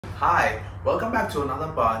Hi, welcome back to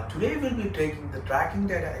another part. Today we'll be taking the tracking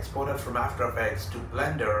data exported from After Effects to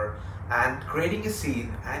Blender and creating a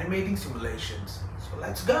scene, animating simulations. So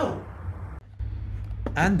let's go!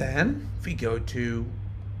 And then we go to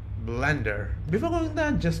Blender. Before going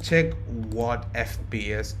there, just check what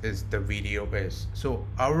FPS is the video is. So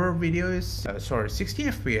our video is 60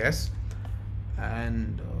 FPS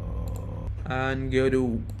and go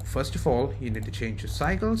to, first of all, you need to change your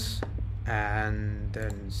cycles and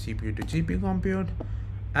then CPU to GPU compute,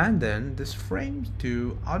 and then this frames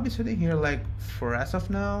to, I'll be setting here like for as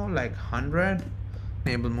of now like 100.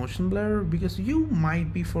 Enable motion blur because you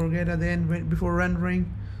might be forget at the end before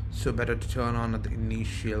rendering, so better to turn on at the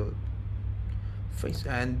initial phase.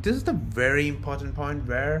 And this is the very important point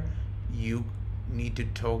where you need to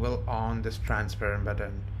toggle on this transparent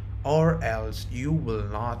button, or else you will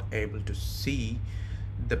not able to see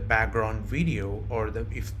the background video, or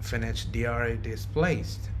if an HDRI is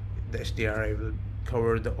placed, the HDRI will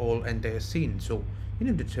cover the whole entire scene. So you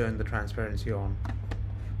need to turn the transparency on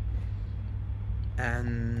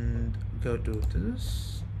and go to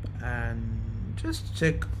this and just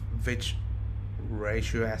check which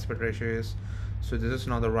ratio, aspect ratio is. So this is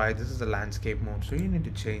not the right, this is the landscape mode, so you need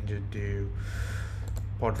to change it to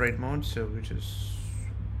portrait mode, so which is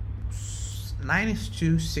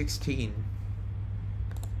 9:16.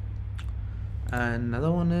 Another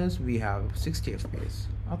one is we have 60 FPS.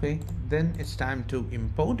 Okay, then it's time to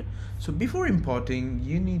import. So before importing,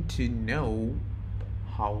 you need to know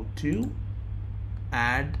how to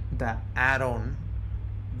add the add-on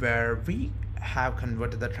where we have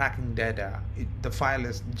converted the tracking data. The file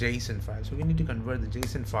is JSON file, so we need to convert the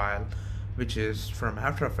JSON file which is from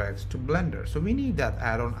After Effects to Blender. So we need that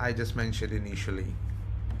add-on I just mentioned initially.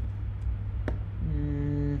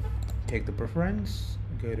 Take the preference,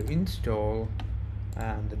 go to install,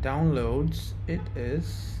 and the downloads, it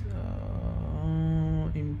is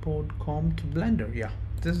import com to Blender. Yeah,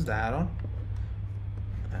 this is the add-on,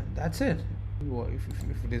 and that's it. Well, if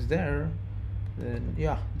it is there, then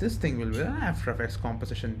yeah, this thing will be After Effects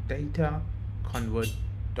composition data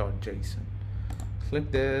convert.json.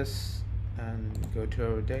 Click this and go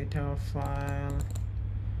to our data file,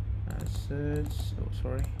 assets,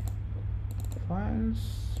 files,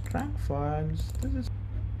 track files. This is,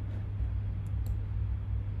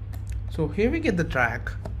 so here we get the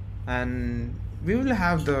track, and we will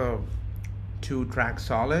have the two track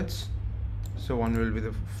solids. So one will be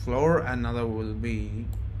the floor, another will be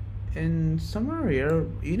in somewhere here.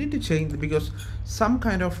 You need to change because some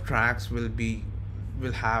kind of tracks will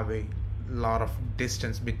have a lot of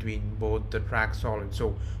distance between both the track solids.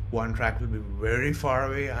 So one track will be very far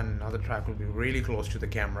away and another track will be really close to the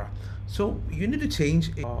camera. So you need to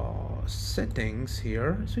change settings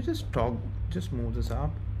here. So just move this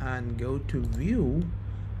up and go to view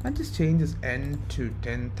and just change this N to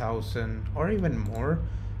 10,000 or even more,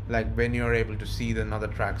 like when you're able to see the another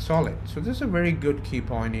track solid. So this is a very good key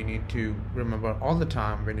point you need to remember all the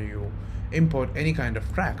time when you import any kind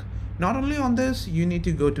of track. Not only on this, you need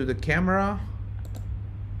to go to the camera,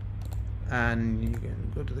 and you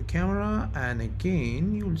can go to the camera, and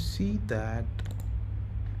again you'll see that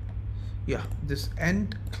yeah, this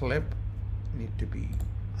end clip need to be,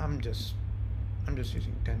 I'm just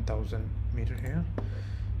using 10,000 meter here.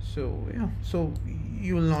 So yeah, so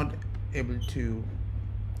you will not able to,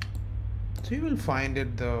 so you will find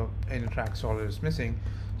it the any track solid is missing.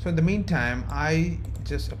 So in the meantime, I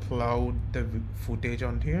just upload the footage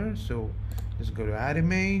on here. So just go to add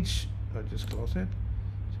image, or just close it.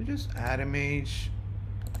 So just add image,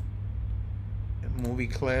 movie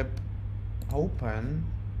clip, open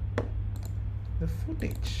the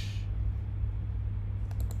footage.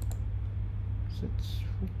 It's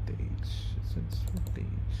footage,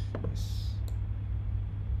 yes.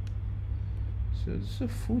 So this is a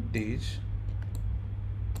footage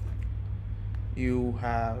you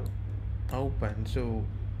have open. So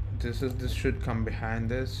this should come behind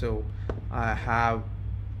this. So I have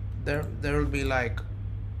there will be like,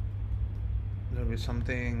 there will be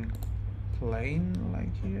something plain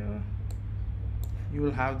like here. You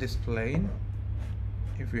will have this plane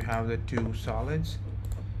if you have the two solids.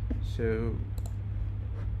 So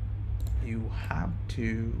you have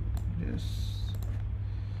to just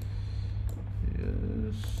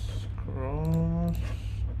cross.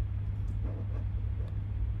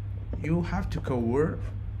 You have to cover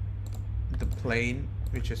the plane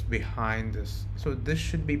which is behind this. So this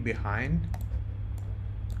should be behind,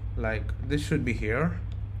 like this should be here,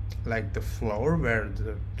 like the floor where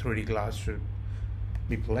the 3D glass should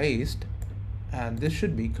be placed, and this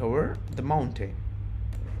should be cover the mountain.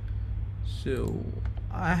 So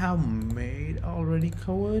I have made already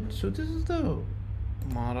covered. So this is the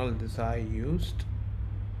model this I used,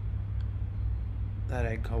 that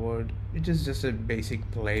I covered, which is just a basic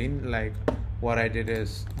plane. Like what I did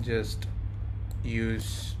is just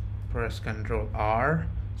press Ctrl R.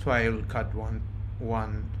 So I will cut one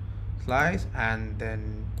slice and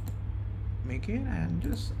then make it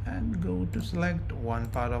and go to select one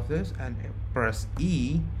part of this and press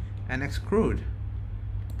E and extrude.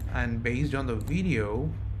 And based on the video,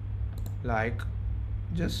 like,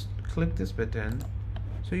 just click this button,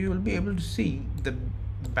 so you will be able to see the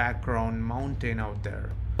background mountain out there.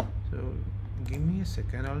 So give me a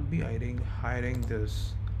second, I'll be hiding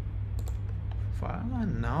this file,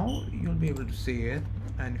 and now you'll be able to see it.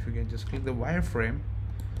 And if you can just click the wireframe,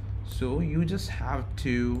 so you just have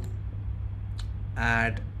to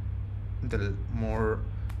add the more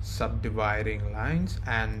subdividing lines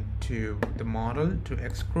and to the model to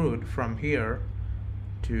extrude from here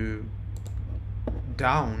to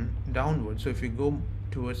downward. So if you go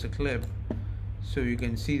towards the clip, so you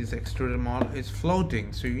can see this extruded model is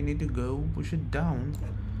floating, so you need to go push it down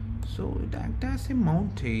so it acts as a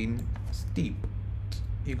mountain steep.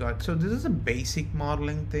 You got, so this is a basic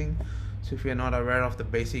modeling thing. So if you're not aware of the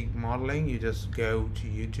basic modeling, you just go to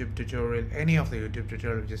YouTube tutorial, any of the YouTube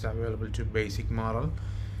tutorial which is available to basic modeling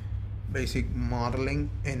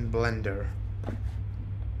in Blender.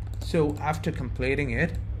 So after completing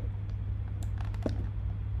it,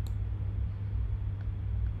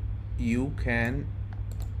 you can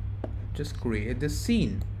just create the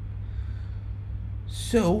scene.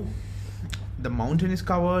 So the mountain is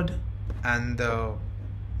covered and the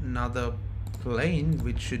another plane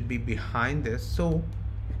which should be behind this, so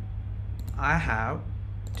I have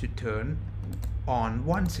to turn on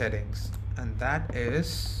one settings, and that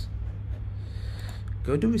is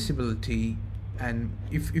go to visibility, and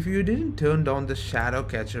if you didn't turn down the shadow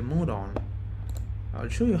catcher mode on, I'll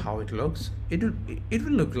show you how it looks. It will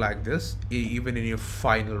look like this even in your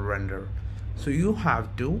final render. So you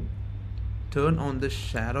have to turn on the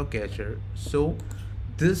shadow catcher, so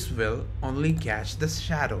this will only catch the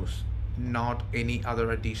shadows, not any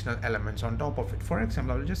other additional elements on top of it. For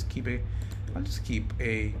example, I'll just keep a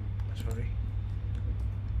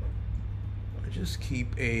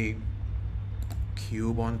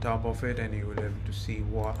cube on top of it, and you will be able to see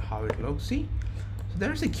how it looks. See, so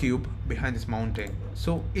there's a cube behind this mountain,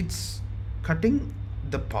 so it's cutting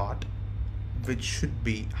the part which should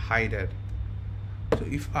be hidden. So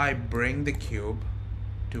if I bring the cube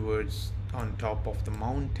towards on top of the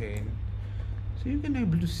mountain, so you can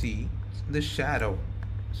able to see the shadow.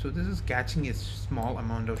 So this is catching a small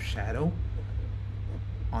amount of shadow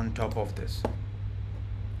on top of this.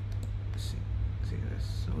 See this.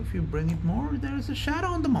 So if you bring it more, there is a shadow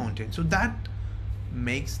on the mountain. So that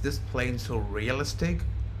makes this plane so realistic.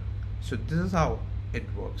 So this is how it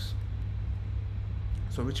works.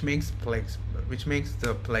 So which makes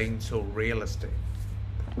the plane so realistic.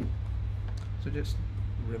 So just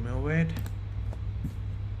remove it.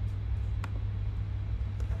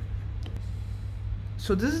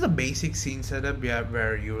 So this is the basic scene setup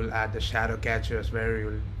where you will add the shadow catchers, where you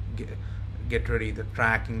will get ready the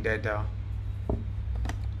tracking data.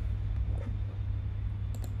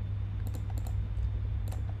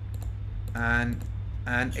 And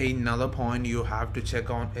another point you have to check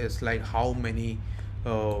on is like how many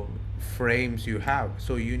frames you have.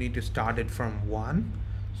 So you need to start it from 1.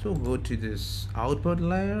 So go to this output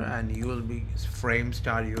layer, and you will be frame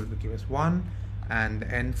start, you will be give us 1, and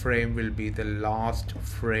the end frame will be the last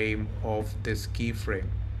frame of this keyframe.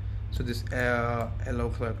 So this yellow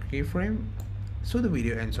color keyframe, so the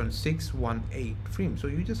video ends on 618 frame. So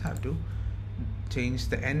you just have to change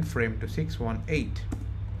the end frame to 618.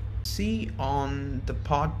 See on the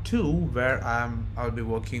part 2 where I'll be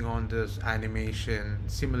working on this animation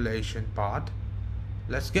simulation part.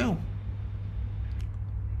 Let's go.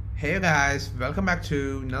 Hey guys, welcome back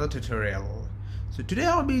to another tutorial. So today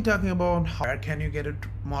I'll be talking about where can you get a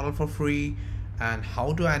model for free, and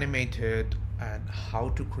how to animate it, and how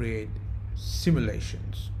to create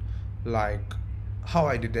simulations, like how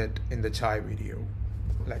I did it in the chai video.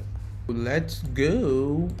 Like, let's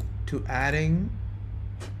go to adding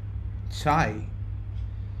chai.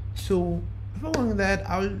 So before doing that,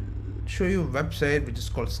 I'll show you a website which is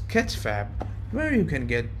called Sketchfab, where you can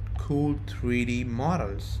get cool 3D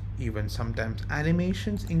models, even sometimes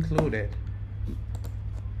animations included.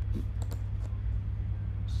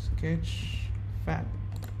 Sketchfab.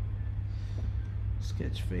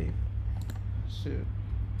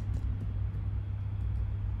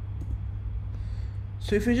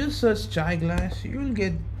 So if you just search chai glass, you will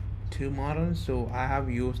get two models. So I have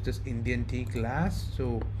used this Indian tea glass,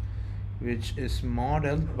 so which is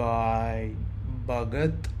modeled by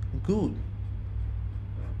Bhagat Gool.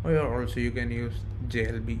 Or also you can use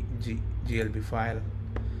GLB file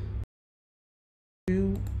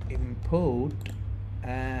to import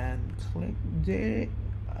and click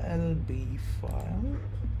JLB file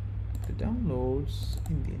to downloads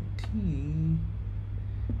Indian tea.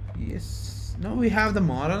 Yes, now we have the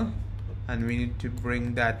model and we need to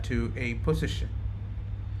bring that to a position.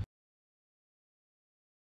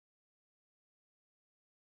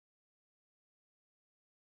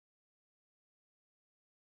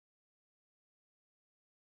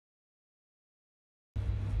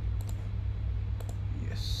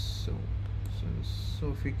 Yes,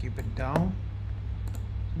 so if we keep it down,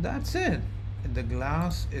 that's it. The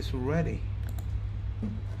glass is ready,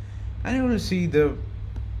 and you will see the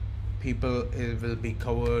people will be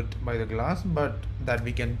covered by the glass, but that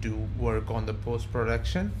we can do work on the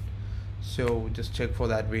post-production. So just check for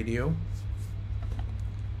that video.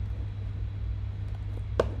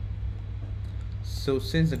 So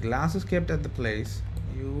since the glass is kept at the place,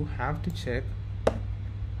 you have to check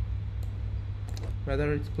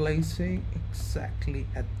whether it's placing exactly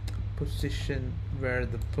at the position where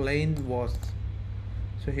the plane was.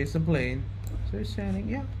 So here's the plane, so it's standing.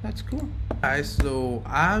 Yeah, that's cool, guys. So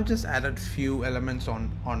I've just added few elements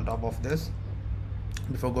on top of this.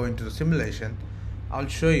 Before going to the simulation, I'll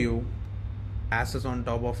show you assets on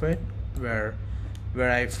top of it where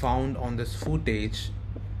I found on this footage.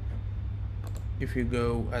 If you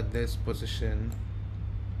go at this position,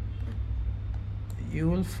 you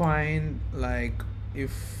will find, like,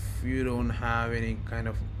 if you don't have any kind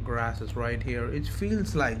of grasses right here, it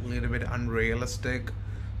feels like a little bit unrealistic.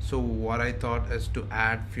 So what I thought is to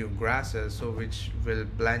add few grasses, so which will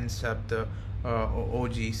blends up the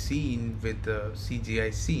OG scene with the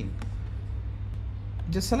CGI scene.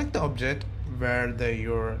 Just select the object where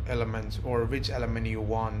your elements, or which element you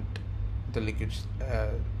want the liquid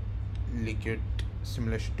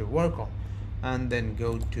simulation to work on, and then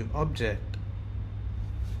go to object,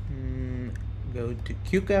 go to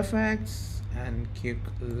quick effects and quick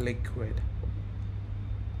liquid.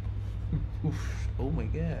 Oof, oh my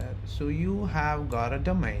god. So you have got a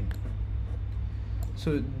domain.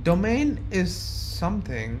 So domain is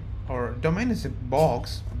something, or domain is a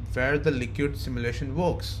box where the liquid simulation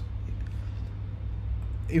works.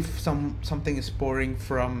 If something is pouring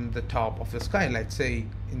from the top of the sky, let's say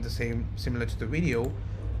in the same, similar to the video,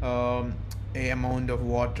 a amount of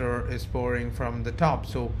water is pouring from the top,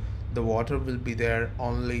 so the water will be there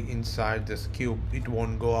only inside this cube. It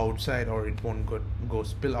won't go outside, or it won't go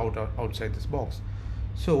spill outside this box.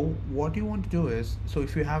 So what you want to do is, so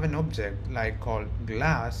if you have an object like called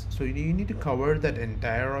glass, so you need to cover that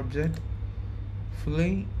entire object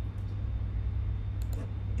fully.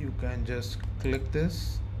 You can just click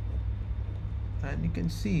this and you can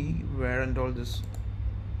see where and all this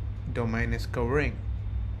domain is covering.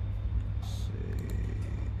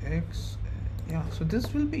 Say X. Yeah, so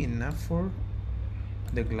this will be enough for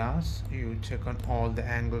the glass. You check on all the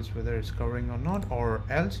angles whether it's covering or not, or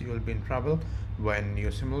else you will be in trouble when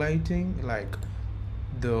you're simulating, like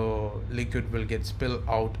the liquid will get spilled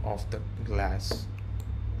out of the glass.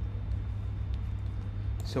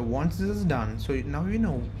 So once this is done, so now you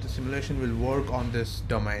know the simulation will work on this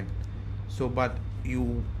domain. So but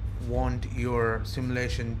you want your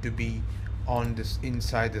simulation to be on this,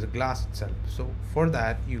 inside the glass itself. So for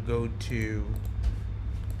that you go to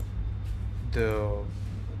the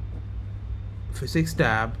physics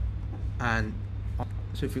tab, and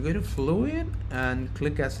so if you go to fluid and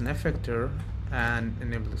click as an effector and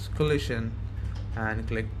enable this collision and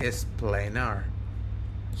click S planar.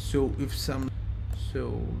 So if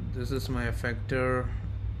so this is my effector.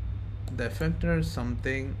 The effector is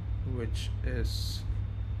something which is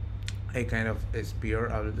a kind of a spear.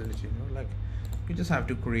 I will let you know, like you just have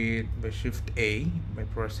to create by shift A, by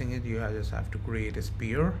pressing it you just have to create a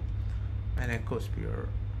spear, an echo spear,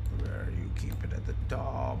 where you keep it at the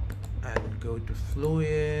top and go to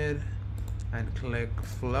fluid and click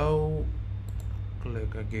flow,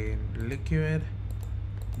 click again liquid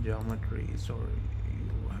geometry. Sorry,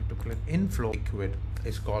 you have to click inflow. Liquid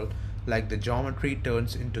is called, like the geometry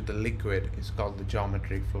turns into the liquid, is called the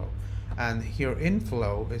geometry flow. And here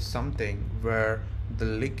inflow is something where the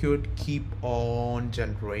liquid keep on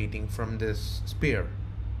generating from this spear.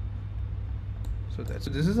 So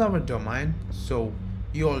this is our domain. So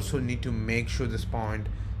you also need to make sure this point,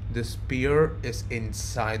 the spear is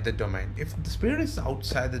inside the domain. If the spear is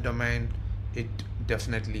outside the domain, it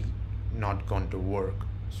definitely not going to work.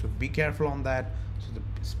 so be careful on that. So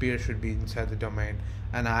the spear should be inside the domain,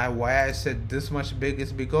 and why I said this much big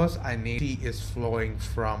is because I need tea is flowing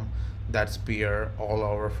from that spear all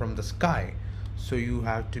over from the sky, so you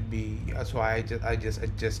have to be, that's why I just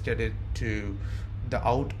adjusted it to the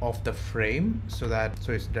out of the frame, so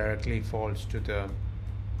it directly falls to the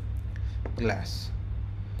glass.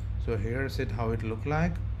 So here's it how it look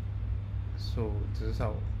like. So this is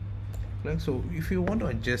how, like, so if you want to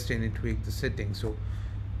adjust any, tweak the settings, so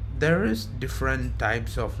there is different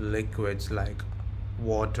types of liquids like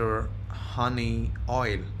water, honey,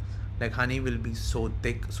 oil. Like honey will be so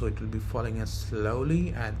thick, so it will be falling as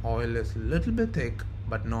slowly, and oil is a little bit thick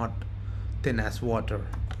but not thin as water.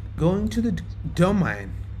 Going to the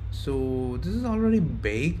domain, so this is already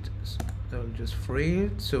baked, so I'll just free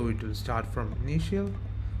it, so it will start from initial,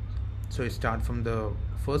 so it start from the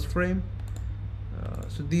first frame.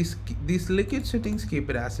 So these liquid settings, keep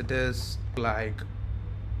it as it is, like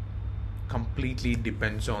completely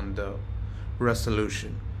depends on the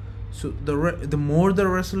resolution. So the more the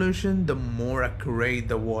resolution, the more accurate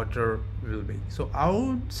the water will be. So I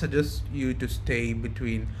would suggest you to stay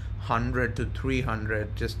between 100 to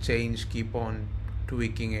 300. Just change, keep on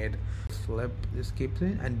tweaking it. Flip, just keep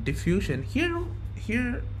it. And diffusion,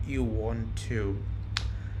 here you want to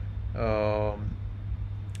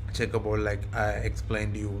check about, like I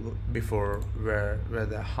explained to you before, where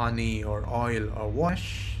the honey or oil or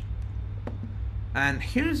wash. And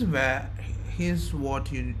here's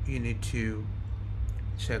what you need to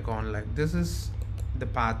check on, like this is the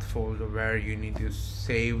path folder where you need to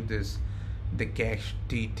save the cache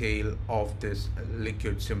detail of this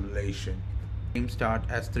liquid simulation. Frame start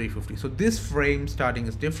as 350, so this frame starting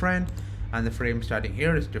is different and the frame starting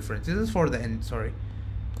here is different. This is for the end, sorry,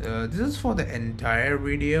 this is for the entire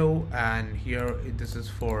video, and here this is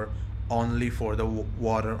for only for the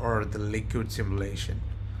water or the liquid simulation.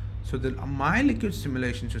 So my liquid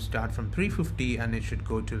simulation should start from 350 and it should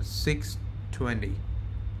go to 620,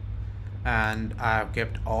 and I have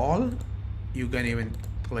kept all. You can even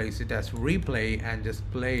place it as replay and just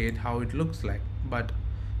play it how it looks like, but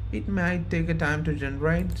it might take a time to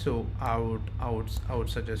generate, so I would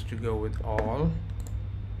suggest to go with all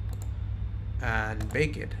and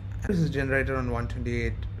bake it. This is generated on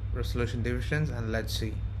 128 resolution divisions, and let's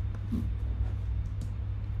see.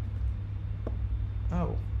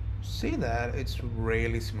 Oh, see that? It's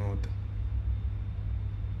really smooth.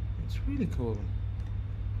 It's really cool.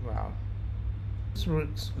 Wow, this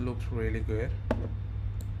looks really good.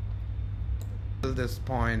 At this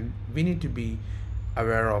point, we need to be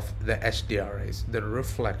aware of the HDRIs, the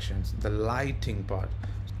reflections, the lighting part.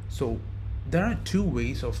 So there are two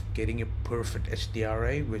ways of getting a perfect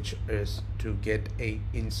HDRI, which is to get a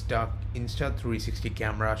Insta 360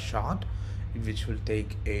 camera shot, which will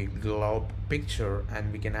take a globe picture,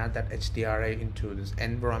 and we can add that HDRI into this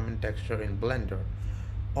environment texture in Blender.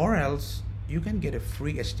 Or else you can get a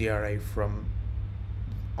free HDRI from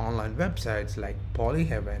online websites like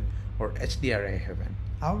Polyheaven or HDRI Heaven.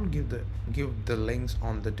 I will give the links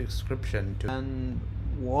on the description to. And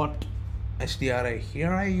what HDRI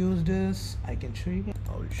here I used is, I can show you.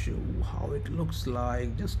 I'll show how it looks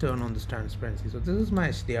like. Just turn on this transparency. So this is my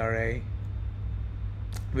HDRI,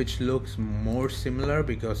 which looks more similar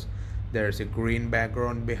because there's a green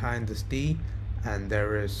background behind this T, and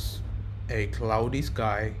there is a cloudy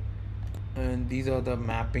sky, and these are the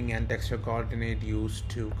mapping and texture coordinate used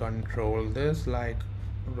to control this, like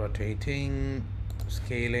rotating,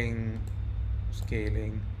 scaling,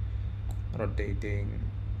 rotating,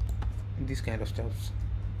 these kind of stuffs.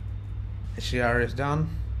 HDR is done.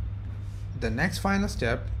 The next final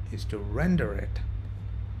step is to render it.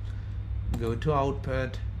 Go to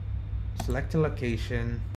output, select a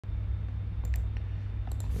location,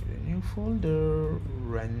 create a new folder,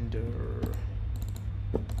 render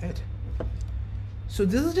it. So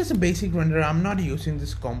this is just a basic render. I'm not using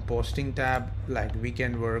this composting tab. Like, we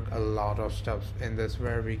can work a lot of stuff in this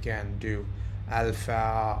where we can do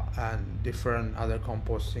alpha and different other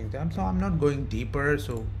composting tabs. So I'm not going deeper.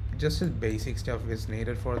 So just as basic stuff is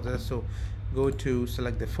needed for this. So go to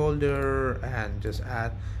select the folder and just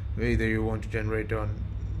add, whether you want to generate on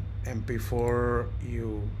MP4,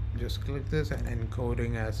 you just click this, and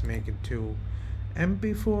encoding as make it to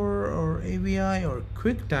MP4 or AVI or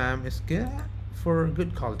QuickTime is good for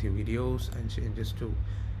good quality videos, and changes to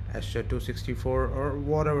H264 or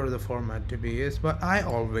whatever the format to be is, but I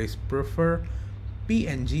always prefer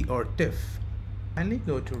PNG or TIFF. Finally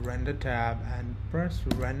go to render tab and press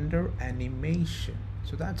render animation.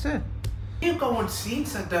 So that's it. You covered scene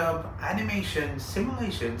setup, animation,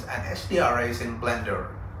 simulations and HDRIs in Blender.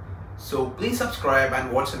 So please subscribe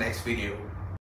and watch the next video.